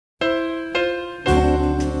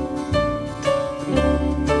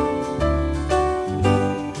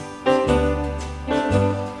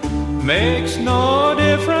makes no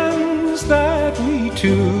difference that we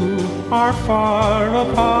two are far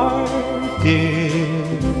apart,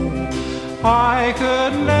 dear. I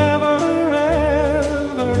could never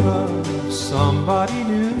ever love somebody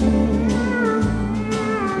new,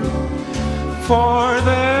 for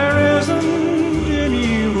there isn't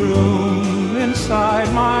any room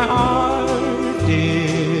inside my heart,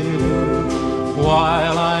 dear,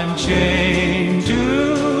 while I'm chained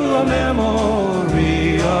to a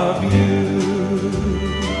memory of you.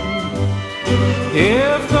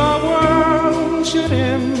 If the world should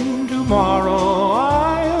end tomorrow,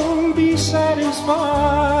 I'll be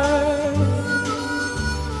satisfied.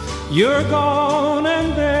 You're gone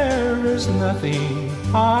and there is nothing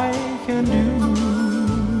I can do,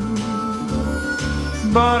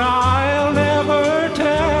 but I'll never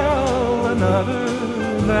tell another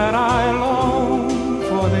that I long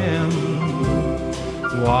for them,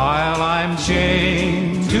 while I'm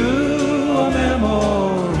chained to a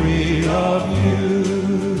memory of you.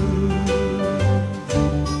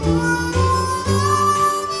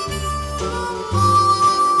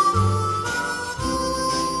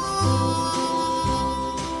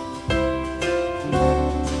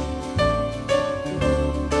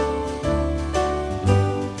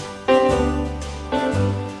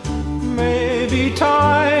 Maybe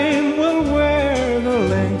time will wear the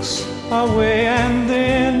links away, and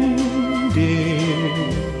then,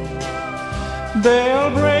 dear,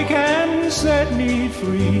 they'll break and set me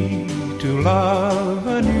free to love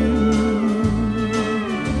anew.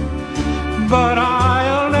 But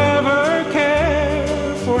I'll never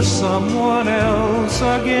care for someone else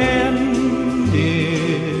again,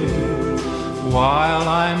 dear, while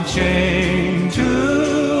I'm chained to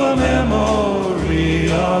a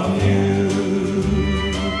memory of you.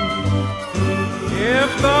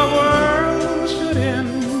 If the world should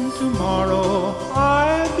end tomorrow,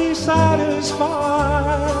 I'd be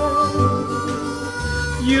satisfied.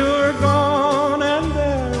 You're gone and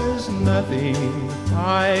there's nothing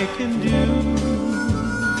I can do.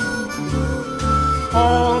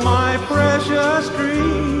 All my precious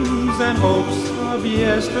dreams and hopes of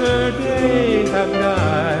yesterday have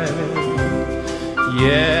died,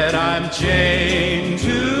 yet I'm chained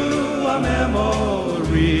to a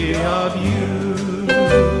memory of you.